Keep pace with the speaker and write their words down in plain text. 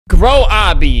Grow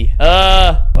obby.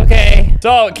 Okay.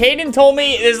 So, Caden told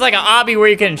me there's like an obby where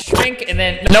you can shrink and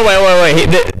then... No, wait.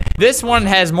 This one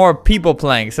has more people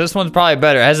playing, so this one's probably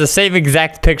better. It has the same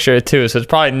exact picture, too, so it's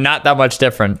probably not that much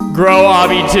different. Grow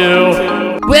obby, too.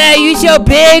 Wow, you so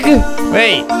big.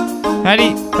 Wait. What do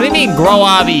you mean, grow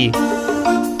obby?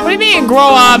 What do you mean,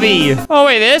 grow obby? Oh,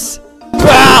 wait, this?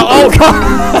 Wow, oh,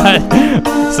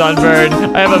 God. Sunburn.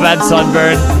 I have a bad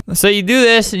sunburn. So you do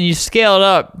this and you scale it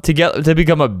up to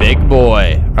become a big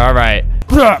boy. All right.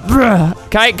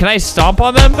 Can I stomp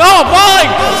on them? No, I'm falling!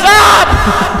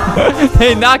 Stop!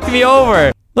 They knocked me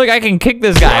over. Look, I can kick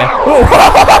this guy.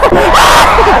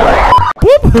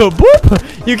 Boop,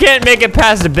 boop. You can't make it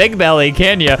past the big belly,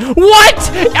 can you? What?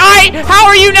 How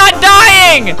are you not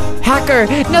dying? Hacker,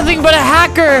 nothing but a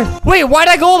hacker. Wait, why'd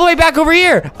I go all the way back over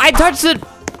here? I touched it.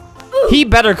 He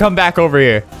better come back over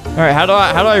here. All right, how do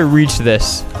I reach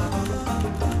this?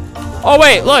 Oh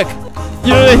wait, look.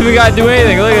 You don't even gotta do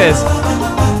anything. Look at this.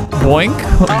 Boink,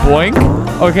 boink.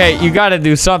 Okay, you gotta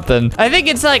do something. I think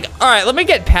it's like, all right, let me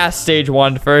get past stage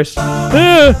 1 first.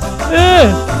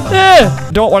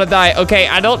 Don't want to die. Okay,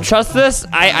 I don't trust this.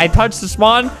 I touched the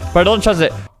spawn, but I don't trust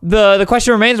it. The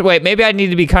question remains, wait, maybe I need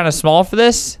to be kind of small for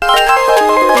this?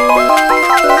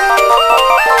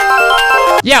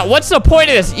 Yeah, what's the point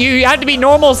of this? You have to be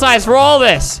normal size for all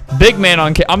this. Big man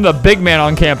on I'm the big man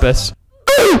on campus.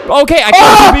 Okay, I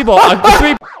killed 2 people.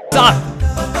 3. Stop.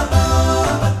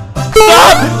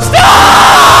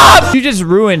 Stop! You just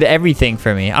ruined everything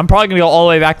for me. I'm probably gonna go all the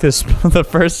way back to the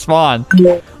first spawn.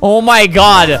 Oh my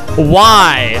God,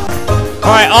 why? All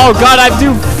right, oh God, I'm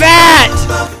too fat.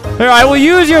 Here, I will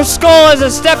use your skull as a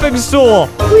stepping stool.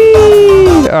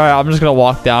 Whee! All right, I'm just gonna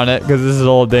walk down it because this is a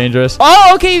little dangerous.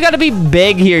 Oh, okay, you gotta be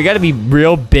big here. You gotta be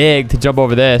real big to jump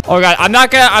over this. Oh God, I'm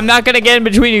not gonna get in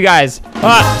between you guys.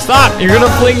 Stop! You're gonna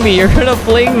fling me. You're gonna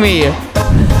fling me.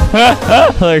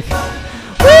 Look.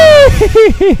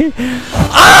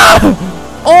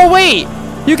 Ah! Oh wait,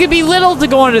 you can be little to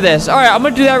go under this. All right, I'm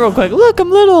gonna do that real quick. Look, I'm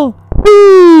little.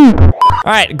 All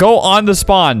right, go on the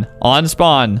spawn. On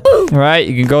spawn. All right,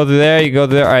 you can go through there. You go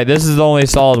through there. All right, this is the only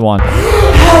solid one.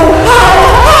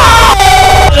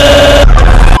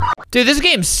 Dude, this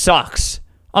game sucks.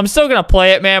 I'm still gonna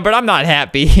play it, man, but I'm not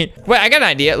happy. Wait, I got an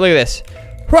idea. Look at this.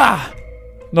 Rah!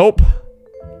 Nope.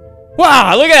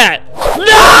 Wow, look at that.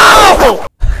 No!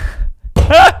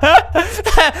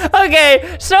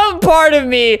 Okay, some part of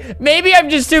me, maybe I'm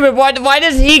just stupid. Why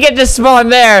does he get to spawn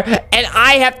there and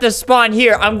I have to spawn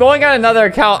here? I'm going on another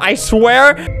account, I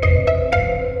swear.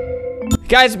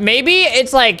 Guys, maybe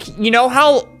it's like, you know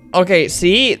how... Okay,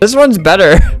 see? This one's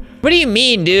better. What do you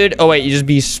mean, dude? Oh, wait, you just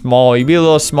be small. You be a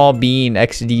little small bean,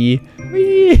 XD.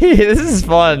 Whee, this is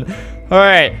fun. All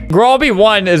right, Grow obby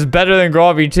 1 is better than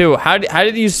Grow obby 2. How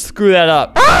did you screw that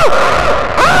up?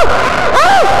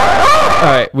 All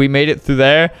right, we made it through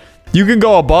there. You can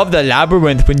go above the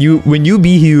labyrinth when you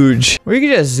be huge. Or you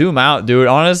can just zoom out, dude.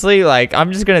 Honestly, like,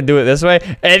 I'm just gonna do it this way,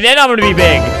 and then I'm gonna be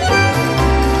big.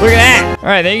 Look at that. All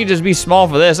right, then you can just be small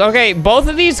for this. Okay, both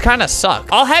of these kind of suck.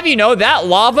 I'll have you know, that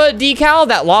lava decal,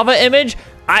 that lava image,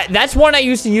 that's one I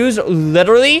used to use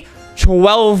literally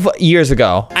 12 years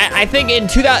ago. I think in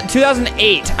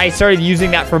 2008, I started using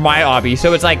that for my obby.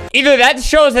 So it's like, either that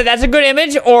shows that that's a good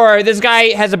image or this guy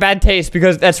has a bad taste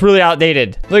because that's really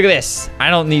outdated. Look at this.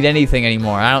 I don't need anything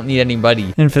anymore. I don't need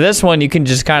anybody. And for this one, you can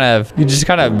just kind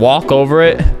of walk over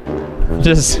it.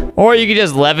 Or you can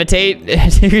just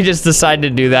levitate. You can just decide to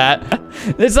do that.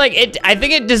 It's like, I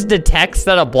think it just detects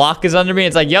that a block is under me.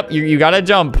 It's like, yep, you gotta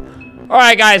jump. All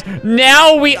right, guys,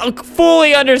 now we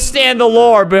fully understand the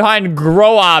lore behind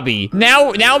Grow obby.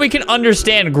 Now we can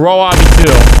understand Grow obby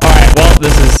too. All right, well,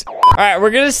 this is... All right,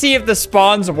 we're gonna see if the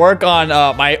spawns work on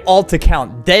my alt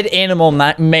account, Dead Animal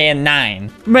Man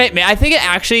 9. Man, I think it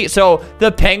actually, so the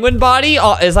penguin body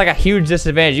is like a huge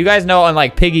disadvantage. You guys know on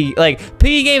like piggy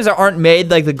games that aren't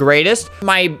made like the greatest,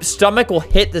 my stomach will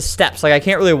hit the steps. Like I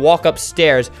can't really walk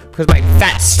upstairs because my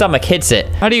fat stomach hits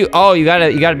it. How do you, oh, you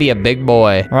gotta be a big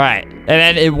boy. All right. And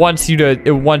then it wants you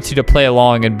to play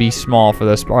along and be small for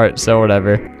this part, so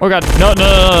whatever. Oh God, no.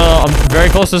 I'm very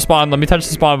close to spawn. Let me touch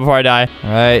the spawn before I die. All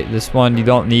right, this one, you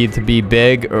don't need to be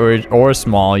big or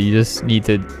small. You just need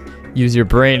to use your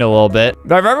brain a little bit.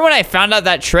 But I remember when I found out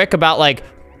that trick about like,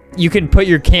 you can put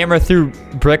your camera through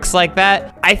bricks like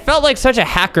that. I felt like such a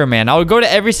hacker, man. I would go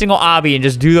to every single obby and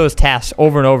just do those tasks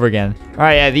over and over again. All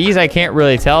right, yeah, these I can't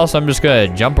really tell, so I'm just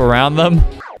gonna jump around them.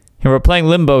 And we're playing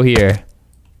limbo here.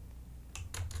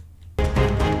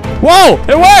 Whoa,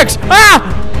 it works!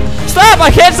 Ah! Stop, I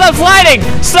can't stop sliding!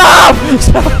 Stop!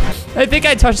 I think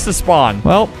I touched the spawn.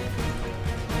 Well,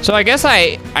 So I guess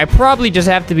I probably just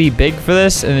have to be big for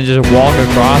this and then just walk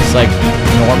across like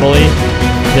normally.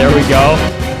 There we go.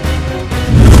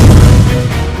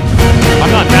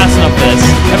 I'm not fast enough for this.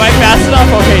 Am I fast enough?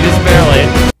 Okay, just barely.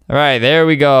 All right, there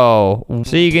we go.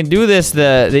 So you can do this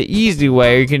the easy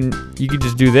way. You can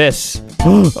just do this.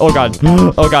 Oh god.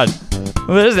 Oh god.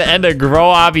 There's the end of grow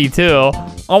obby too.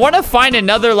 I want to find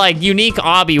another like unique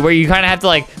obby where you kind of have to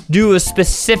like do a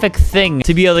specific thing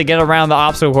to be able to get around the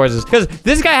obstacle courses. Because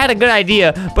this guy had a good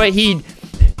idea, but you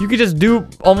could just do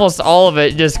almost all of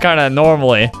it just kind of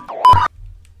normally.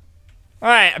 All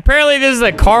right, apparently this is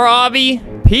a car obby.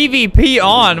 PvP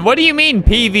on. What do you mean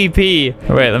PvP?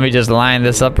 Wait, let me just line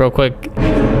this up real quick.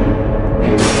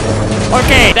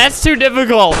 Okay, that's too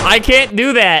difficult. I can't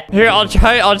do that. Here, I'll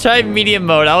try medium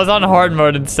mode. I was on hard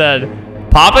mode instead.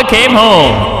 Papa came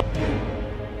home.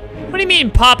 What do you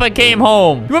mean Papa came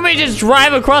home? You want me to just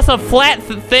drive across a flat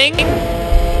thing?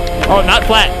 Oh, not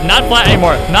flat. Not flat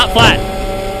anymore. Not flat.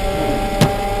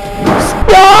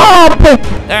 Stop!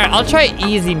 Alright, I'll try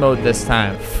easy mode this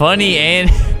time. Funny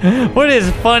Andy. What is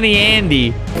Funny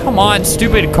Andy? Come on,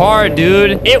 stupid car,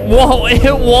 dude. It won't.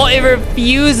 It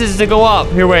refuses to go up.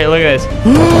 Here, wait, look at this.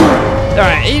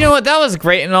 Alright, you know what? That was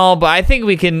great and all, but I think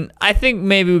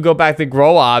maybe we go back to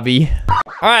grow obby.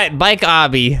 Alright, bike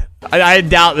obby. I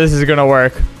doubt this is gonna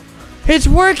work. It's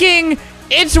working!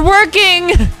 It's working!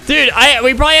 Dude,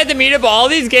 we probably have to meet up. All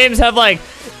these games have like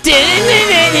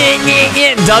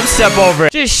dubstep over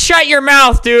it. Just shut your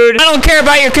mouth, dude. I don't care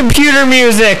about your computer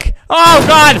music. Oh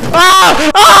god.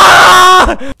 Ah!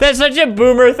 Ah! That's such a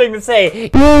boomer thing to say.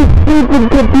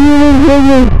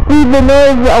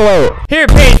 Here,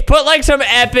 Paige, put like some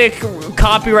epic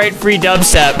copyright-free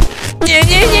dubstep. And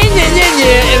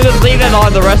just leave that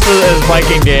on the rest of this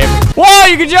Viking game. Whoa,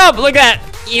 you can jump. Look at that.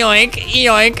 Yoink,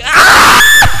 yoink. Ah!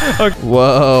 Okay.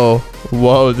 Whoa.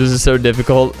 Whoa, this is so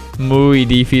difficult. Muy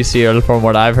difícil from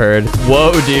what I've heard.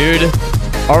 Whoa, dude.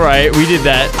 All right, we did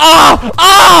that. Ah!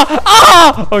 Ah!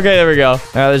 Ah! Okay, there we go. All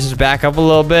right, let's just back up a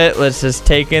little bit. Let's just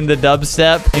take in the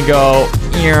dubstep and go.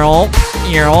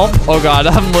 Oh god,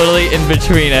 I'm literally in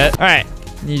between it. All right,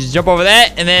 you just jump over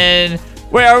that and then.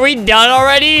 Wait, are we done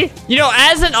already? You know,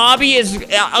 as an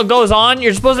obby goes on,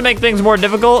 you're supposed to make things more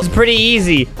difficult. It's pretty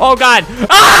easy. Oh, God.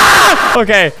 Ah!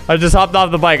 Okay, I just hopped off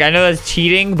the bike. I know that's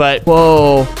cheating, but...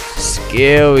 Whoa.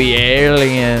 Scary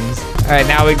aliens. All right,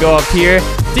 now we go up here.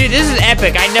 Dude, this is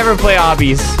epic. I never play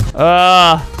obbies.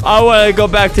 I want to go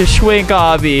back to Schwink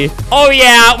obby. Oh,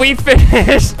 yeah, we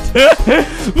finished.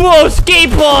 Whoa, skate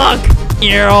block.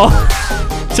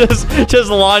 Just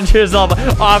launch yourself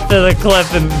off to the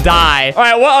cliff and die. All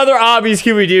right, what other obbies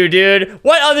can we do, dude?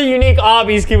 What other unique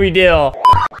obbies can we do?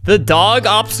 The dog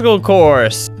obstacle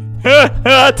course.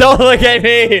 Don't look at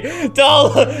me.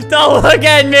 Don't look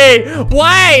at me.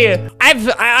 Why?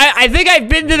 I think I've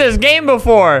been to this game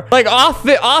before, like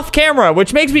off camera,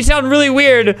 which makes me sound really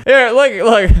weird. Here, look.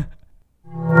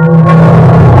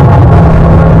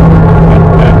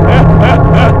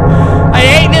 I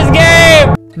hate this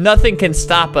game. Nothing can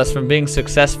stop us from being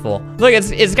successful. Look,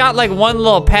 it's got like one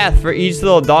little path for each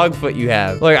little dog foot you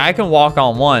have. Look, I can walk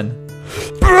on one.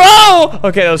 Bro!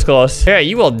 Okay, that was close. Here,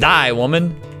 you will die,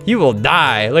 woman. You will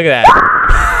die. Look at that.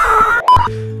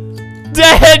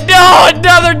 Dead! No!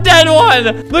 Another dead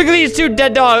one! Look at these two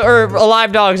dead dogs, or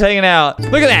alive dogs hanging out.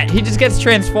 Look at that. He just gets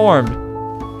transformed.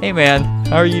 Hey, man.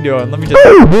 How are you doing? Let me just...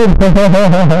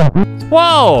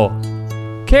 Whoa!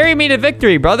 Carry me to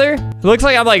victory, brother. It looks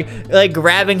like I'm like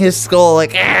grabbing his skull,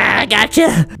 like, ah, I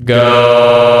gotcha.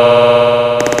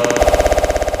 Go.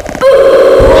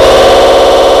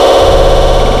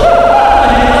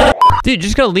 Dude,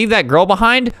 just gonna leave that girl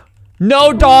behind?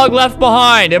 No dog left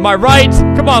behind. Am I right?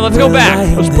 Come on, let's go back.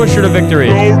 Let's push her to victory.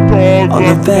 No dog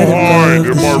left behind.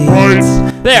 Am I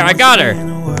right? There, I got her.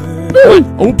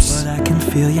 Oops. I can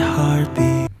feel your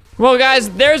heartbeat. Well, guys,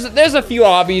 there's a few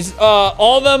obbies.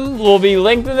 All of them will be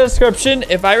linked in the description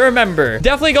if I remember.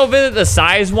 Definitely go visit the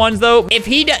SIZE ones though. If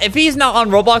he's not on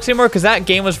Roblox anymore, because that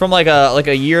game was from like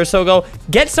a year or so ago,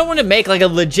 get someone to make like a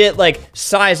legit like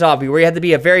SIZE obby where you have to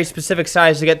be a very specific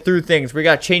size to get through things, where you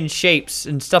gotta change shapes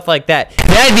and stuff like that.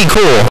 That'd be cool.